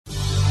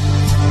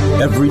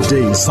Every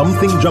day,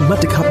 something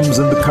dramatic happens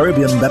in the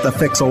Caribbean that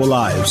affects our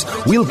lives.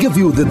 We'll give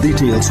you the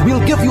details.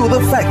 We'll give you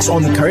the facts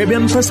on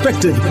Caribbean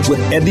Perspective with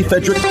Eddie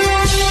Frederick.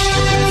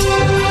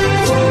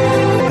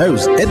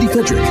 How's Eddie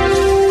Frederick?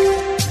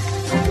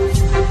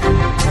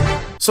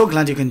 So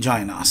glad you can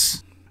join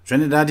us.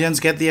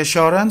 Trinidadians get the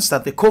assurance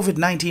that the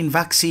COVID-19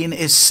 vaccine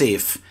is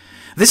safe.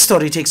 This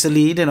story takes the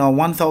lead in our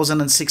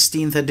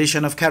 1016th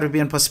edition of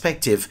Caribbean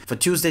Perspective for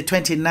Tuesday,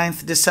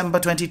 29th December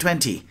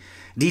 2020.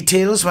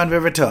 Details when we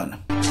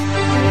return.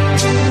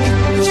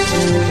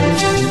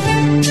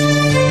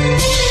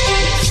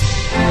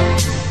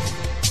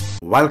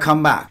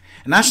 Welcome back.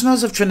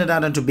 Nationals of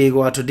Trinidad and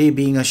Tobago are today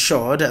being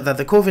assured that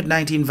the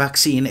COVID-19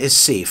 vaccine is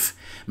safe.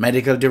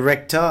 Medical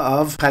Director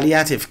of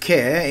Palliative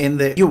Care in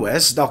the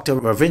US, Dr.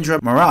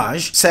 Ravindra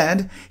Maharaj,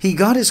 said he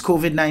got his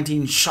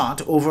COVID-19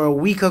 shot over a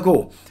week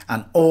ago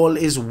and all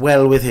is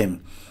well with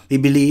him. He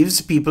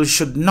believes people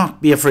should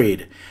not be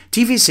afraid.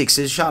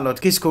 TV6's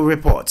Charlotte Kisco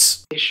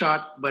reports.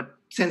 Shot, but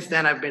since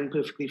then I've been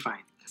perfectly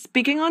fine.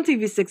 Speaking on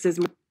TV6's...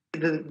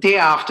 The day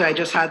after, I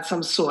just had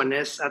some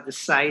soreness at the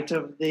site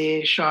of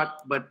the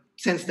shot, but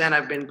since then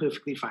I've been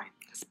perfectly fine.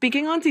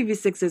 Speaking on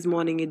TV6's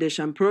Morning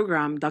Edition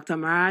program, Dr.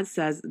 Maharaj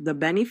says the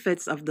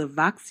benefits of the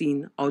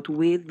vaccine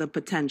outweigh the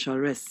potential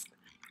risks.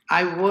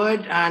 I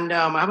would, and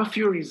I have a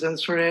few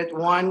reasons for it.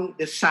 One,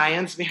 the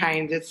science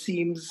behind it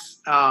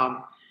seems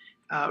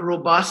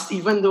robust,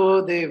 even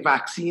though the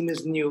vaccine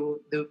is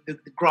new. The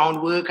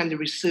groundwork and the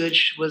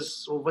research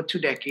was over 2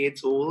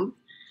 decades old.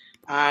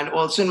 And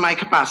also in my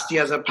capacity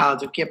as a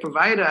palliative care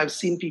provider, I've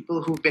seen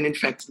people who've been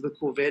infected with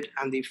COVID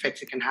and the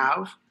effects it can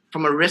have.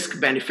 From a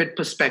risk-benefit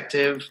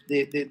perspective,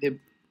 the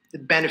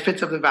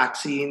benefits of the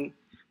vaccine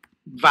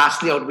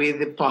vastly outweigh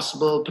the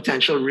possible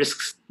potential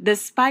risks.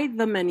 Despite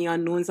the many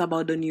unknowns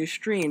about the new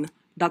strain,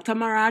 Dr.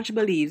 Maharaj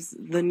believes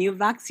the new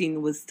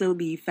vaccine will still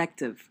be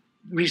effective.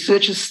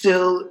 Research is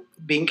still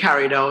being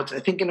carried out. I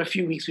think in a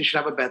few weeks we should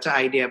have a better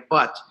idea,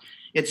 but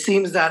it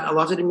seems that a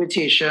lot of the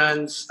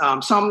mutations,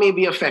 some may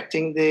be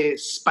affecting the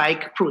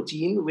spike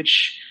protein,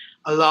 which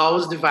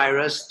allows the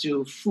virus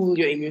to fool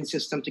your immune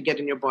system to get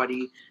in your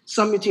body.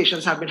 Some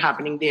mutations have been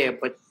happening there,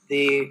 but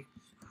the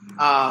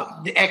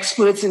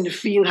experts in the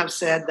field have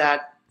said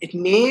that it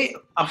may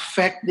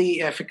affect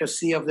the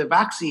efficacy of the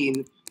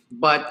vaccine,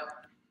 but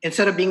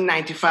instead of being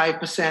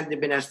 95%, they've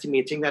been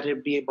estimating that it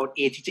would be about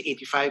 80 to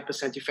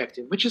 85%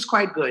 effective, which is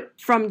quite good.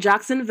 From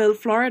Jacksonville,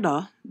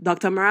 Florida,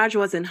 Dr. Maharaj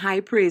was in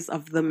high praise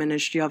of the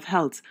Ministry of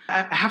Health.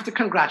 I have to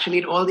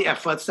congratulate all the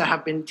efforts that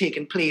have been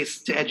taking place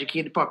to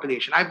educate the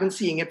population. I've been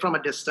seeing it from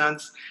a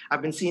distance.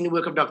 I've been seeing the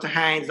work of Dr.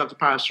 Hines, Dr.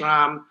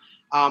 Parasuram.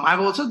 I've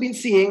also been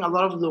seeing a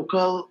lot of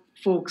local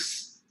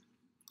folks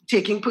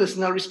taking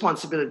personal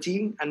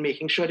responsibility and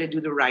making sure they do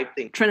the right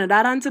thing.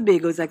 Trinidad and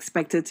Tobago is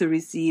expected to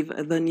receive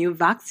the new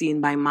vaccine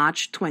by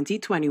March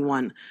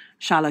 2021.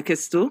 Charlotte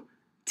Kisco,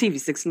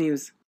 TV6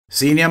 News.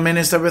 Senior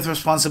Minister with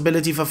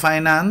responsibility for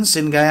finance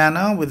in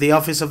Guyana with the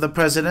Office of the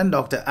President,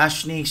 Dr.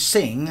 Ashni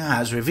Singh,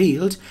 has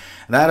revealed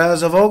that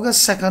as of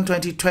August 2nd,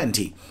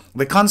 2020,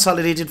 the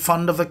consolidated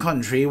fund of the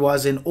country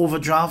was in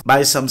overdraft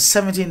by some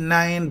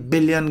 79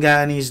 billion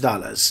Guyanese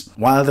dollars,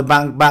 while the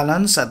bank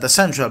balance at the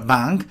central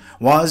bank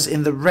was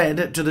in the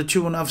red to the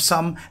tune of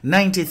some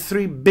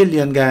 93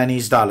 billion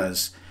Guyanese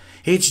dollars.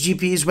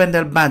 HGP's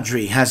Wendell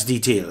Badri has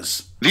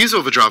details. These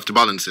overdraft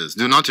balances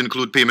do not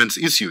include payments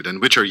issued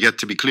and which are yet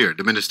to be cleared,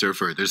 the minister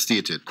further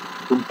stated.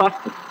 In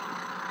fact,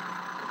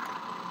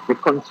 the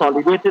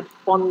consolidated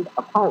fund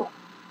account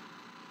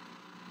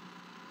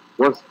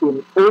was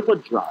in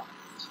overdraft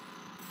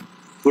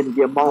in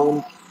the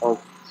amount of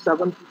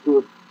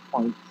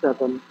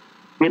 $78.7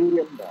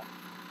 billion.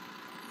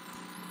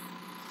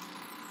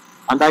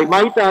 And I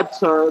might add,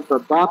 sir,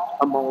 that that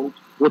amount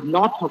would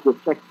not have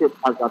reflected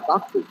as a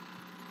document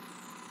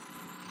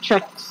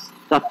checks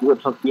that would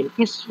have been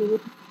issued,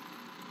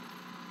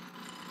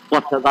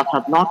 but that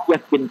had not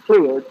yet been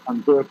cleared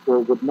and therefore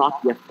would not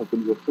yet have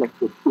been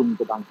reflected in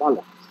the bank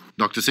balance.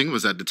 Dr. Singh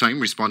was at the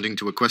time responding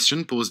to a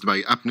question posed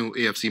by APNU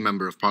AFC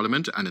Member of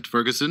Parliament Annette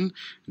Ferguson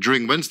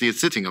during Wednesday's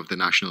sitting of the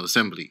National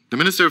Assembly. The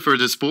minister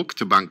further spoke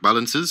to bank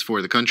balances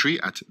for the country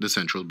at the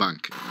central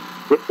bank.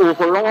 The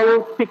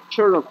overall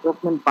picture of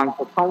government bank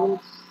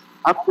accounts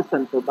at the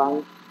central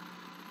bank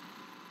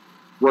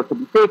were to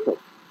be taken.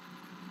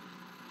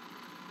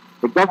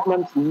 The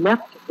government's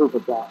net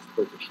overdraft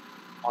position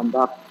on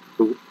that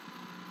date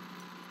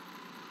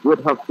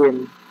would have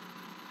been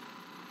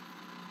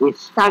a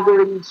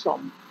staggering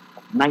sum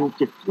of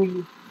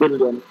 93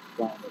 billion.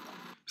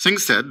 Singh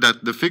said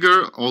that the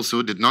figure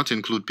also did not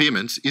include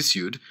payments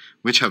issued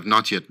which have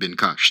not yet been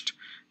cashed.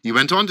 He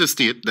went on to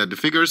state that the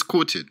figures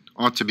quoted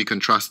ought to be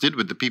contrasted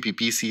with the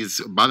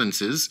PPPC's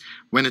balances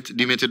when it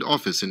demitted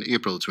office in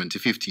April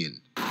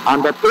 2015.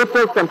 And at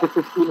April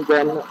 2015,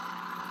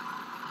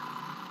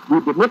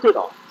 when we demitted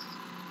office,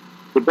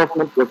 the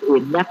government was a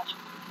net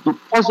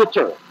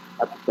depositor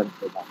at the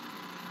central bank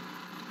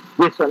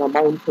with an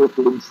amount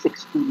totaling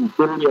 $16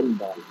 billion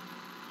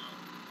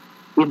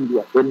in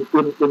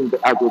the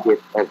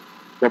aggregate of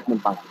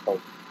government bank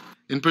accounts.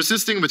 In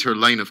persisting with her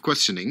line of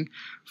questioning,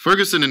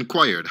 Ferguson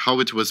inquired how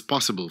it was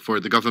possible for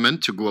the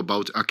government to go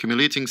about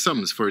accumulating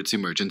sums for its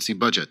emergency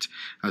budget,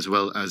 as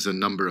well as a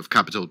number of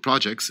capital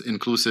projects,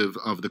 inclusive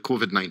of the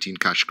COVID-19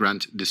 cash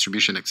grant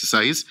distribution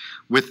exercise,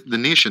 with the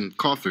nation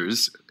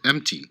coffers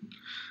empty.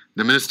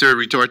 The minister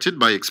retorted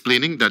by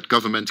explaining that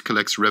government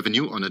collects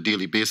revenue on a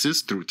daily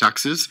basis through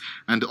taxes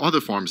and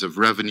other forms of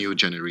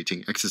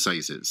revenue-generating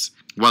exercises.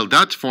 While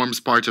that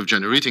forms part of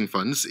generating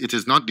funds, it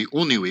is not the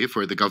only way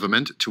for the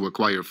government to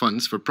acquire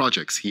funds for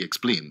projects, he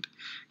explained.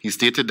 He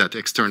stated that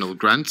external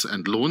grants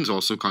and loans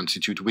also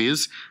constitute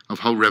ways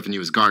of how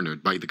revenue is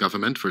garnered by the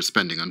government for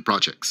spending on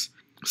projects.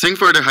 Singh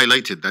further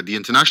highlighted that the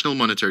International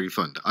Monetary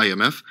Fund,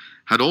 IMF,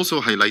 had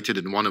also highlighted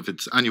in one of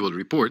its annual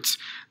reports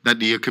that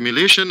the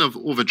accumulation of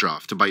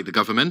overdraft by the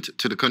government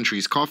to the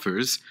country's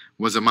coffers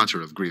was a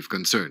matter of grave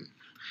concern.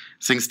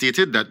 Singh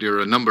stated that there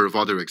are a number of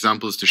other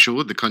examples to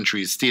show the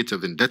country's state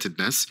of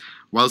indebtedness,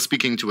 while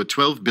speaking to a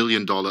 $12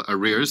 billion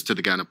arrears to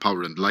the Ghana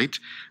Power and Light,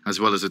 as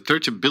well as a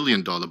 $30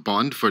 billion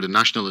bond for the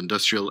National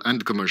Industrial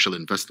and Commercial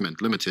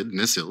Investment Limited,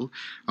 NISIL,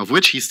 of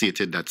which he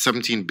stated that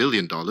 $17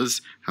 billion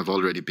have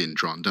already been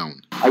drawn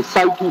down. I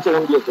cite these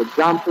only as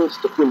examples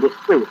to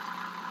illustrate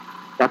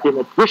that in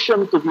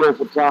addition to the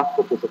overdraft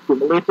that was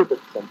accumulated at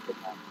Central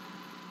Bank,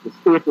 the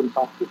state in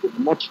fact is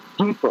in much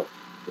deeper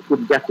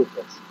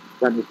indebtedness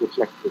than is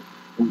reflected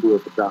in the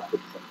overdraft at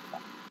Central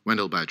Bank.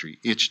 Wendell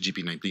Badri,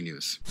 HGP 90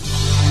 News.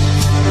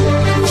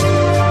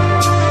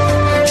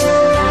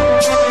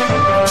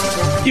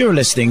 You're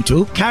listening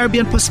to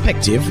Caribbean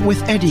Perspective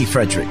with Eddie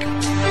Frederick.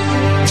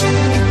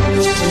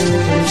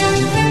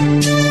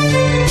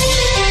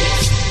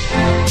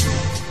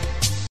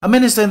 A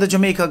minister in the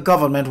Jamaica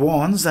government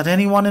warns that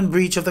anyone in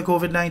breach of the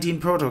COVID-19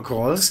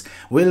 protocols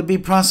will be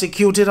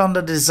prosecuted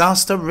under the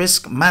Disaster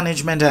Risk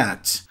Management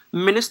Act.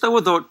 Minister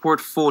without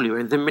portfolio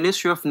in the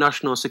Ministry of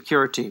National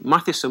Security,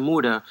 Matthew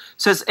Samuda,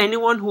 says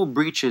anyone who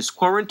breaches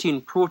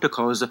quarantine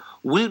protocols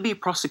will be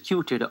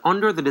prosecuted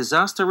under the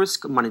Disaster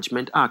Risk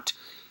Management Act.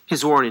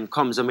 His warning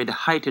comes amid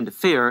heightened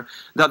fear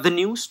that the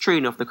new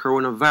strain of the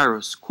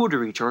coronavirus could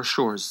reach our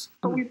shores.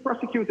 So we've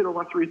prosecuted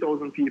over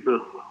 3,000 people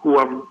who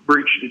have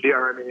breached the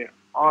DRMA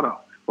order.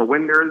 But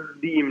when there is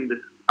deemed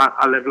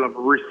a level of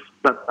risk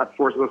that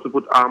forces us to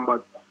put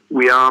armbands,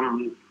 we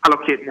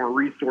allocate more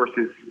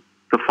resources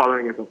to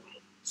following it up.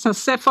 So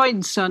say for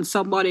instance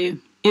somebody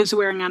is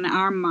wearing an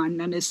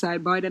armband and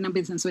decide, boy, then a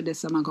business with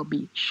this, I'm going to go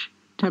beach.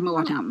 Tell me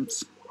what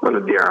happens. Well, the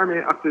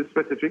DRMA Act is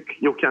specific.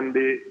 You can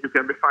be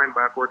fined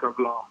by a court of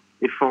law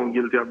if found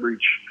guilty of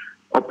breach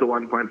up to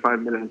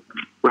 1.5 million.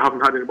 We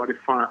haven't had anybody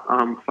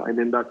fined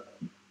in that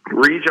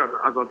region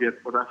as of yet,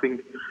 but I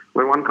think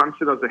when one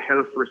considers the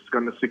health risk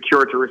and the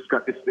security risk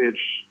at this stage,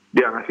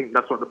 yeah, I think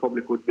that's what the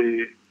public would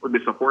be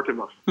supportive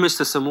of.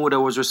 Mr.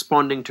 Samuda was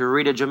responding to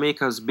Radio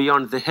Jamaica's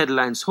Beyond the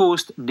Headlines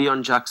host,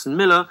 Dion Jackson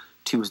Miller,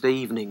 Tuesday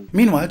evening.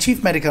 Meanwhile,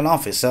 Chief Medical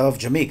Officer of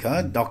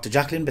Jamaica, Dr.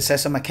 Jacqueline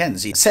Besessa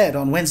Mackenzie, said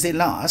on Wednesday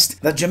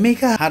last that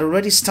Jamaica had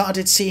already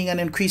started seeing an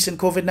increase in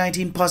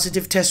COVID-19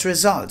 positive test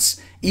results,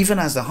 even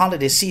as the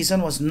holiday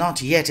season was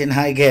not yet in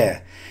high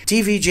gear.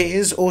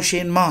 TVJ's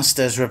O'Shane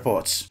Masters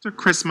reports. The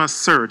Christmas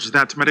surge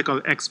that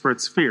medical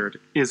experts feared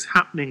is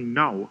happening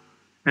now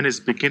and is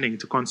beginning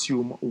to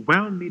consume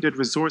well-needed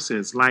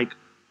resources like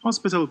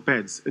hospital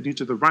beds due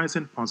to the rise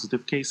in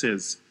positive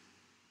cases.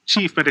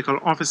 Chief Medical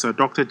Officer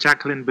Dr.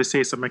 Jacqueline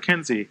Besessa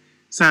Mackenzie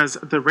says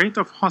the rate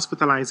of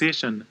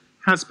hospitalization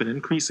has been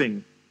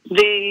increasing.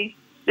 The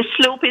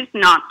slope is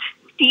not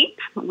steep.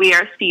 We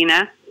are seeing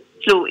a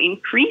slow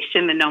increase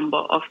in the number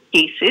of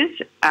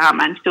cases,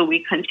 and so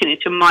we continue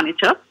to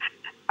monitor.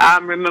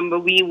 Remember,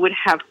 we would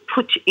have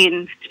put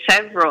in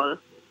several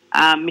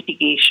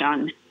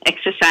mitigation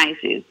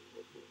exercises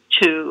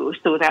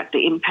so that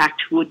the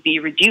impact would be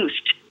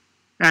reduced.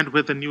 And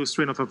with the new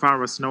strain of the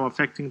virus now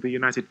affecting the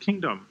United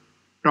Kingdom,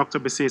 Dr.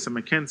 Besessa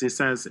Mackenzie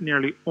says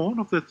nearly all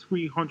of the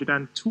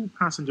 302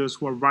 passengers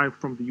who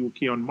arrived from the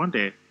UK on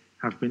Monday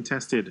have been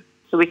tested.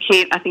 So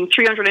I think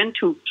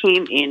 302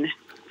 came in,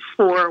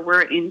 4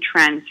 were in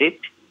transit,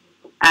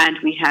 and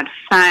we had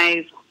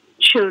 5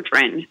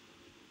 children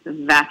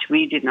that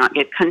we did not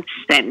get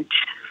consent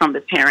from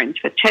the parents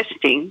for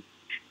testing.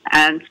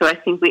 And so I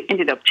think we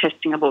ended up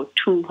testing about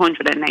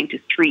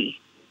 293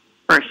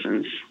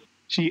 persons.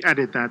 She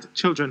added that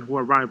children who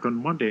arrived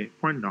on Monday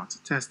were not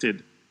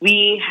tested.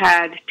 We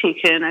had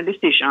taken a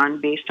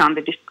decision based on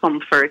the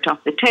discomfort of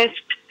the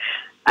test,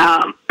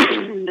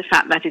 the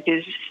fact that it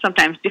is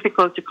sometimes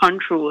difficult to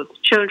control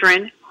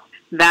children,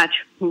 that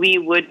we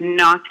would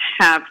not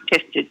have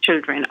tested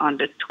children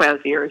under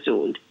 12 years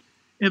old.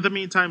 In the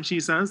meantime, she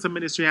says the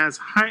ministry has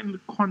heightened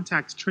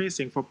contact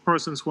tracing for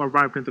persons who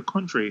arrived in the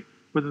country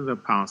within the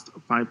past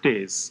 5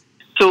 days.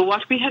 So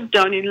what we have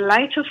done in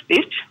light of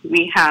this,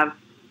 we have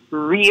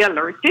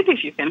re-alerted,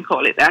 if you can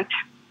call it that,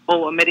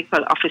 our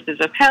medical officers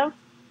of health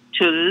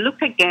to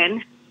look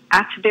again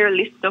at their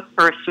list of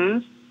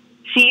persons,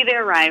 see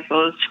their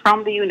arrivals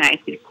from the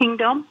United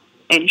Kingdom,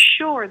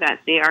 ensure that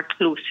they are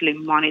closely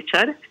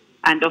monitored,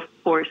 and of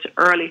course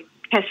early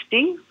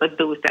testing for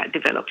those that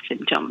develop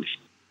symptoms.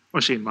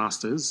 O'Shane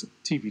Masters,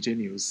 TVJ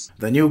News.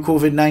 The new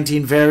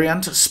COVID-19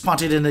 variant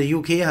spotted in the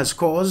UK has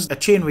caused a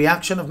chain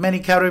reaction of many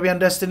Caribbean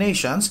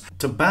destinations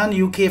to ban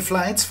UK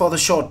flights for the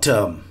short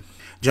term.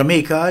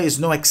 Jamaica is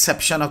no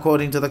exception,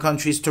 according to the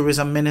country's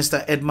Tourism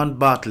Minister Edmund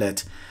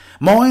Bartlett.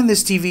 More in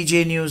this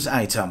TVJ News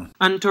item.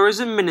 And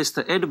Tourism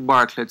Minister Ed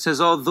Bartlett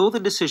says although the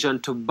decision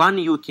to ban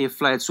UK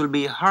flights will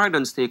be hard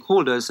on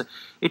stakeholders,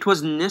 it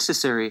was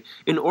necessary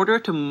in order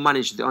to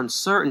manage the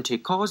uncertainty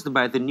caused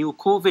by the new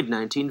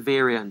COVID-19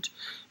 variant.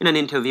 In an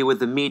interview with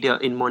the media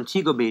in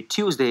Montego Bay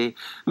Tuesday,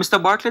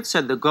 Mr. Bartlett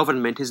said the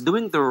government is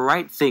doing the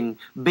right thing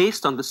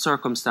based on the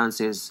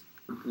circumstances.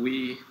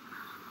 We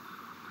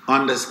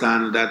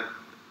understand that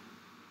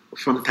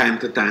from time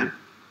to time,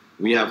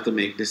 we have to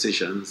make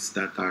decisions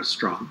that are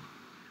strong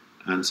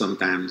and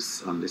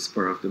sometimes on the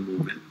spur of the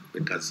moment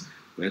because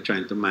we're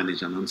trying to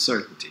manage an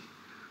uncertainty.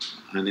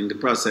 And in the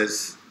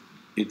process,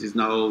 it is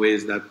not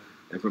always that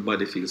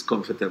everybody feels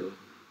comfortable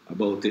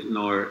about it,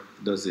 nor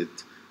does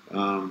it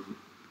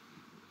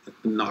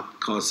not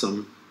cause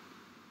some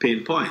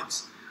pain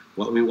points.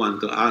 What we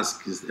want to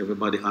ask is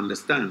everybody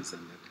understands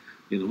and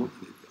that,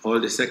 all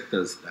the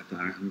sectors that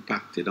are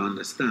impacted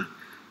understand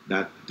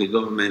that the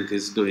government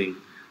is doing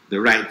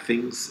the right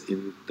things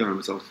in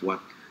terms of what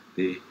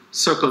the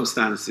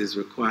circumstances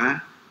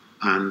require,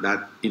 and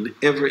that in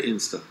every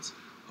instance,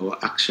 our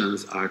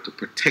actions are to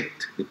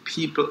protect the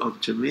people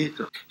of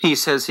Jamaica. He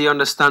says he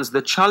understands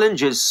the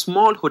challenges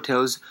small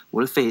hotels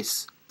will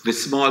face. The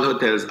small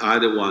hotels are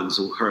the ones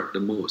who hurt the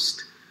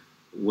most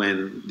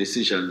when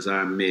decisions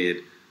are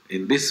made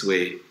in this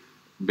way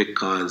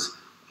because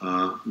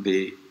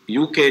the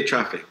UK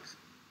traffic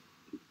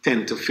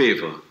tend to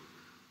favor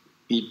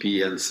EP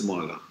and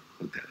smaller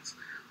hotels.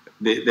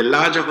 The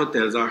larger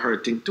hotels are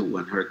hurting too,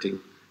 and hurting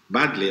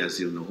badly, as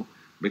you know,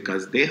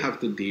 because they have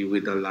to deal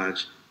with a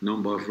large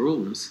number of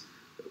rooms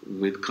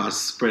with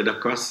costs spread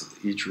across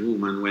each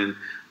room, and when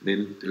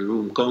the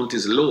room count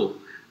is low,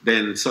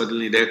 then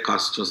suddenly their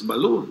costs just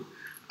balloon,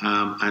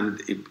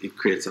 and it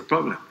creates a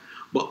problem.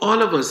 But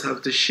all of us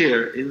have to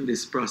share in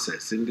this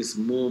process, in this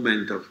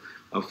moment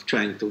of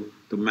trying to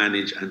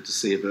manage and to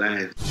save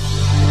lives.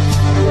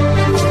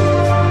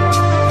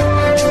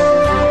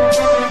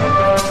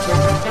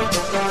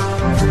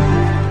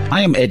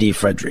 I am Eddie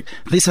Frederick.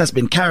 This has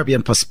been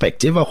Caribbean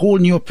Perspective, a whole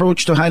new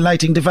approach to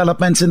highlighting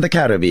developments in the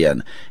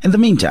Caribbean. In the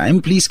meantime,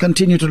 please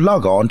continue to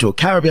log on to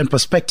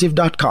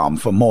CaribbeanPerspective.com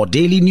for more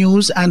daily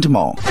news and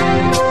more.